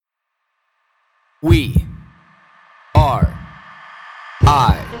We are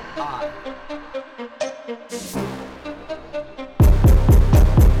I.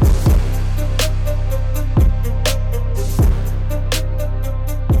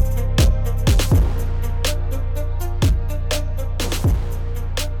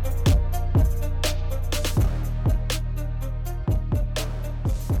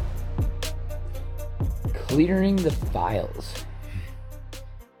 Clearing the files.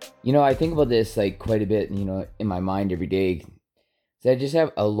 I think about this like quite a bit, in my mind every day. So I just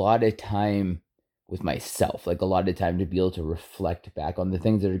have a lot of time with myself, like a lot of time to be able to reflect back on the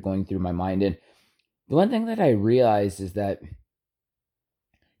things that are going through my mind. And the one thing that I realized is that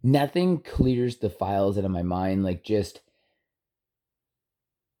nothing clears the files out of my mind like just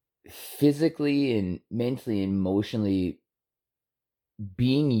physically and mentally and emotionally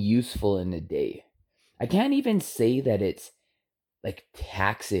being useful in a day. I can't even say that it's like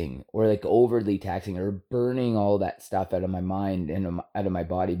taxing or like overly taxing or burning all that stuff out of my mind and out of my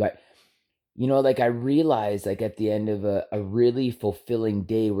body. But, like I realized like at the end of a really fulfilling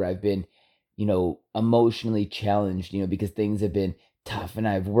day where I've been, emotionally challenged, because things have been tough and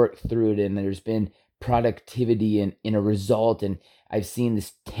I've worked through it and there's been productivity and in a result. And I've seen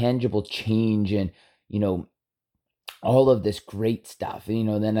this tangible change and, all of this great stuff.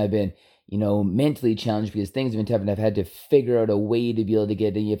 And, then I've been, mentally challenged because things have been tough and I've had to figure out a way to be able to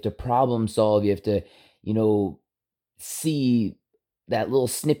get it. You have to problem solve. You have to, see that little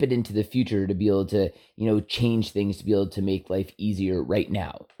snippet into the future to be able to, change things, to be able to make life easier right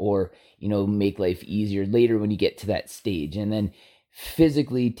now or, make life easier later when you get to that stage. And then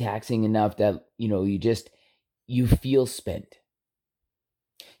physically taxing enough that, you feel spent.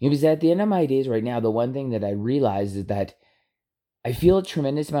 Because at the end of my days right now, the one thing that I realize is that I feel a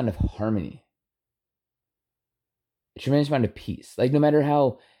tremendous amount of harmony, a tremendous amount of peace. Like no matter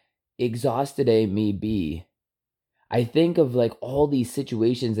how exhausted I may be, I think of like all these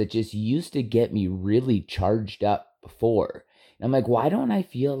situations that just used to get me really charged up before. And I'm like, why don't I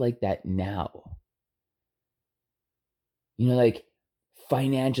feel like that now? Like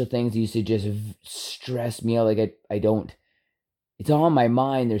financial things used to just stress me out. Like I don't, it's all in my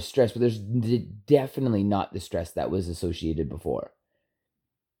mind. There's stress, but there's definitely not the stress that was associated before.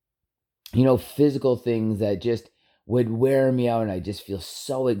 Physical things that just would wear me out and I just feel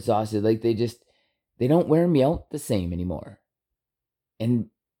so exhausted. Like they don't wear me out the same anymore. And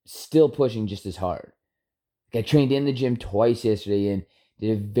still pushing just as hard. Like I trained in the gym twice yesterday and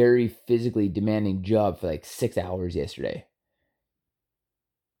did a very physically demanding job for like 6 hours yesterday.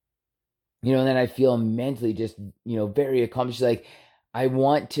 And then I feel mentally just, very accomplished. Like I'm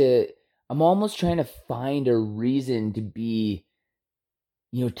almost trying to find a reason to be,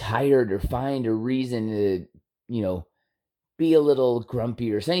 tired or find a reason to, be a little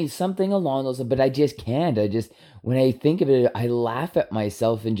grumpy or saying something along those lines, but I just can't. When I think of it, I laugh at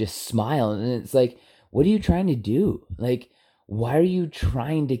myself and just smile. And it's like, what are you trying to do? Like, why are you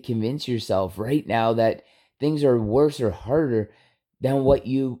trying to convince yourself right now that things are worse or harder than what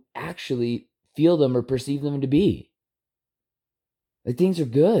you actually feel them or perceive them to be? Like things are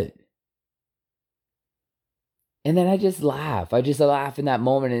good. And then I just laugh. I just laugh in that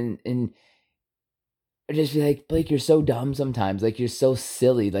moment and I just feel like, Blake, you're so dumb sometimes. Like you're so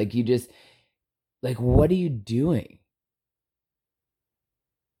silly. Like you just, like, what are you doing?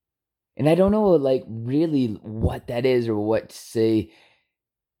 And I don't know like really what that is or what to say.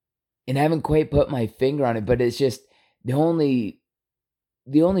 And I haven't quite put my finger on it, but it's just the only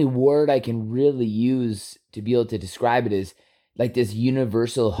word I can really use to be able to describe it is like this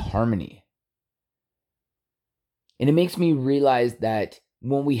universal harmony. And it makes me realize that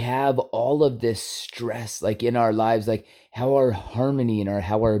when we have all of this stress, like in our lives, like how our harmony and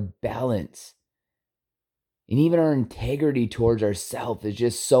how our balance and even our integrity towards ourselves is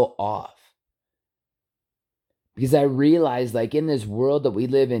just so off. Because I realize like in this world that we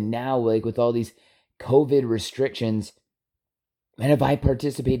live in now, like with all these COVID restrictions, and if I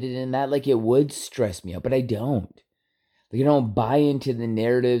participated in that, like it would stress me out, but I don't. Like I don't buy into the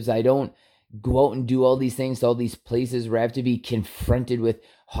narratives. I don't go out and do all these things to all these places where I have to be confronted with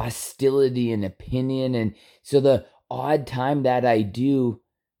hostility and opinion. And so the odd time that I do,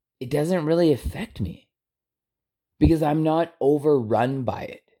 it doesn't really affect me because I'm not overrun by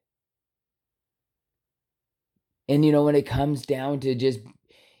it. And, when it comes down to just,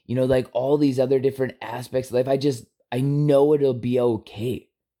 like all these other different aspects of life, I know it'll be okay.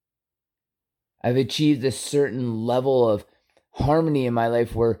 I've achieved a certain level of harmony in my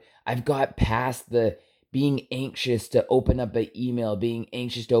life where I've got past the being anxious to open up an email, being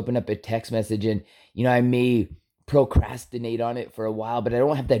anxious to open up a text message. And, I may procrastinate on it for a while, but I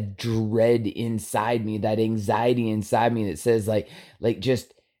don't have that dread inside me, that anxiety inside me that says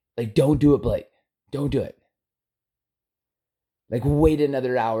just don't do it, Blake. Don't do it. Like, wait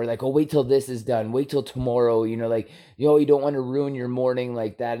another hour. Like, oh, wait till this is done. Wait till tomorrow. You don't want to ruin your morning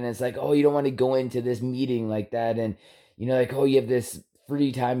like that. And it's like, oh, you don't want to go into this meeting like that. And, oh, you have this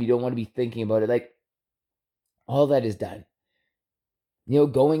free time. You don't want to be thinking about it. Like, all that is done.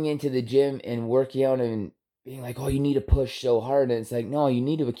 Going into the gym and working out and being like, oh, you need to push so hard. And it's like, no, you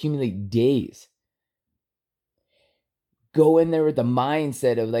need to accumulate days. Go in there with the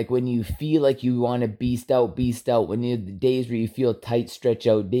mindset of like, when you feel like you want to beast out. When you the days where you feel tight, stretch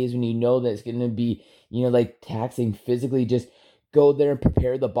out. Days when you know that it's going to be, taxing physically. Just go there and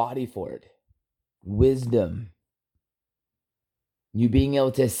prepare the body for it. Wisdom. You being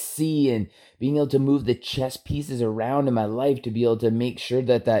able to see and being able to move the chess pieces around in my life to be able to make sure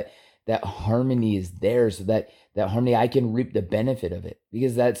that harmony is there, so that harmony, I can reap the benefit of it.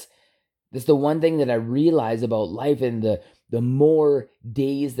 Because that's the one thing that I realize about life, and the more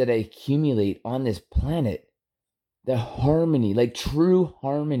days that I accumulate on this planet, the harmony, like true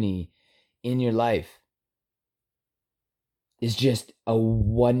harmony in your life, is just a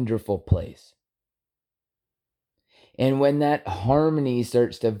wonderful place. And when that harmony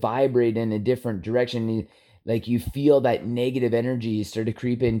starts to vibrate in a different direction, you feel that negative energy start to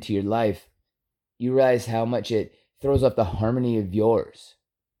creep into your life, you realize how much it throws off the harmony of yours.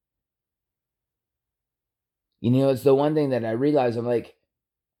 It's the one thing that I realized. I'm like,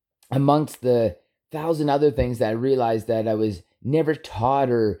 amongst the 1,000 other things that I realized that I was never taught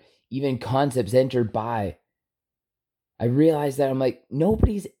or even concepts entered by, I realized that I'm like,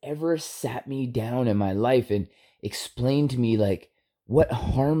 nobody's ever sat me down in my life and explained to me like what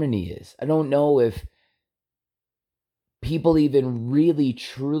harmony is. I don't know if people even really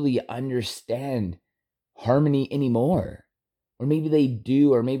truly understand harmony anymore. Or maybe they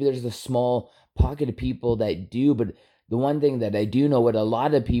do, or maybe there's a small pocket of people that do. But the one thing that I do know, what a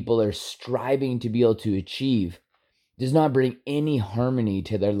lot of people are striving to be able to achieve, does not bring any harmony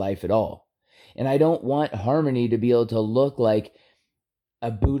to their life at all. And I don't want harmony to be able to look like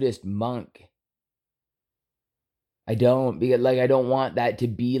a Buddhist monk. I don't want that to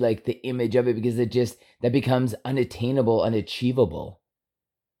be like the image of it, because that becomes unattainable, unachievable.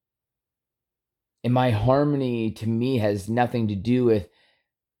 And my harmony to me has nothing to do with,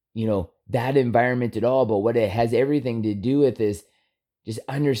 that environment at all. But what it has everything to do with is just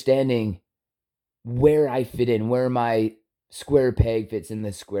understanding where I fit in, where my square peg fits in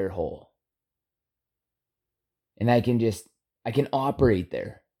the square hole. And I can operate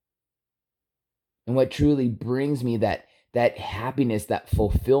there. And what truly brings me that happiness, that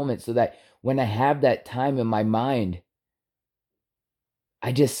fulfillment, so that when I have that time in my mind,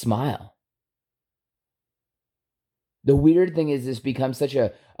 I just smile. The weird thing is, this becomes such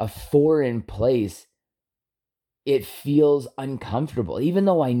a foreign place. It feels uncomfortable, even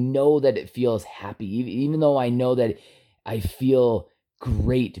though I know that it feels happy, even though I know that I feel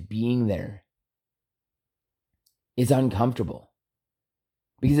great being there. It's uncomfortable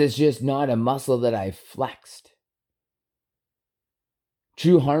because it's just not a muscle that I've flexed.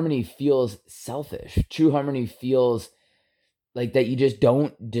 True harmony feels selfish. True harmony feels like that you just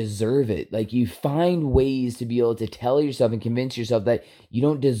don't deserve it. Like, you find ways to be able to tell yourself and convince yourself that you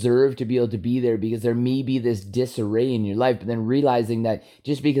don't deserve to be able to be there, because there may be this disarray in your life. But then realizing that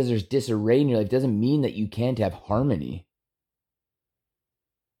just because there's disarray in your life doesn't mean that you can't have harmony.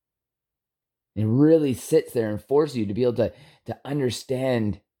 It really sits there and forces you to be able to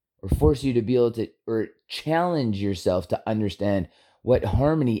understand, or force you to be able to, or challenge yourself to understand what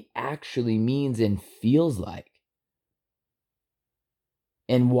harmony actually means and feels like.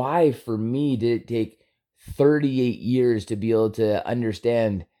 And why, for me, did it take 38 years to be able to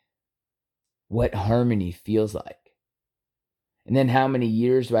understand what harmony feels like? And then how many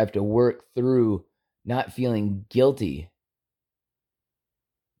years do I have to work through not feeling guilty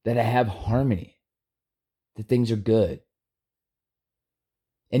that I have harmony, that things are good?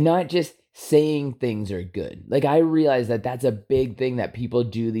 And not just saying things are good. Like, I realize that that's a big thing that people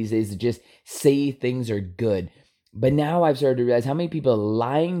do these days, to just say things are good. But now I've started to realize how many people are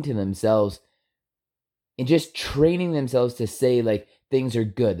lying to themselves and just training themselves to say, like, things are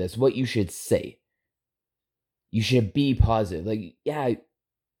good. That's what you should say. You should be positive. Like, yeah,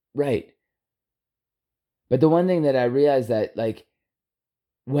 right. But the one thing that I realized, that, like,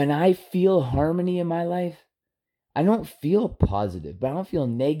 when I feel harmony in my life, I don't feel positive, but I don't feel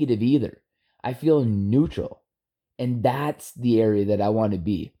negative either. I feel neutral. And that's the area that I want to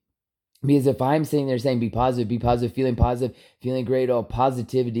be. Because if I'm sitting there saying be positive, feeling great, oh,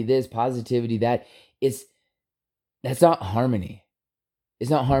 positivity this, positivity that, it's That's not harmony.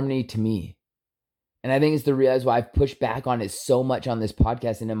 It's not harmony to me. And I think it's the reason why I've pushed back on it so much on this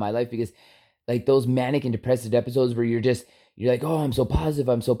podcast and in my life, because like those manic and depressive episodes where you're like, oh, I'm so positive.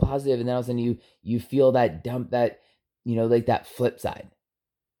 And then all of a sudden you feel that dump, that, like that flip side.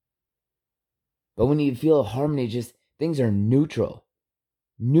 But when you feel harmony, just things are neutral.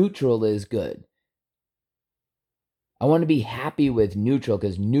 Neutral is good. I want to be happy with neutral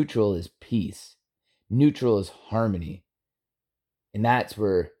because neutral is peace. Neutral is harmony. And that's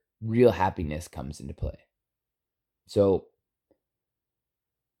where real happiness comes into play. So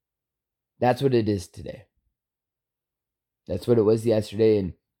that's what it is today. That's what it was yesterday,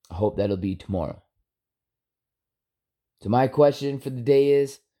 and I hope that'll be tomorrow. So my question for the day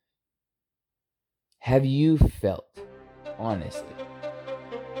is, have you felt, honestly,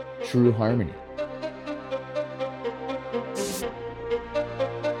 true harmony?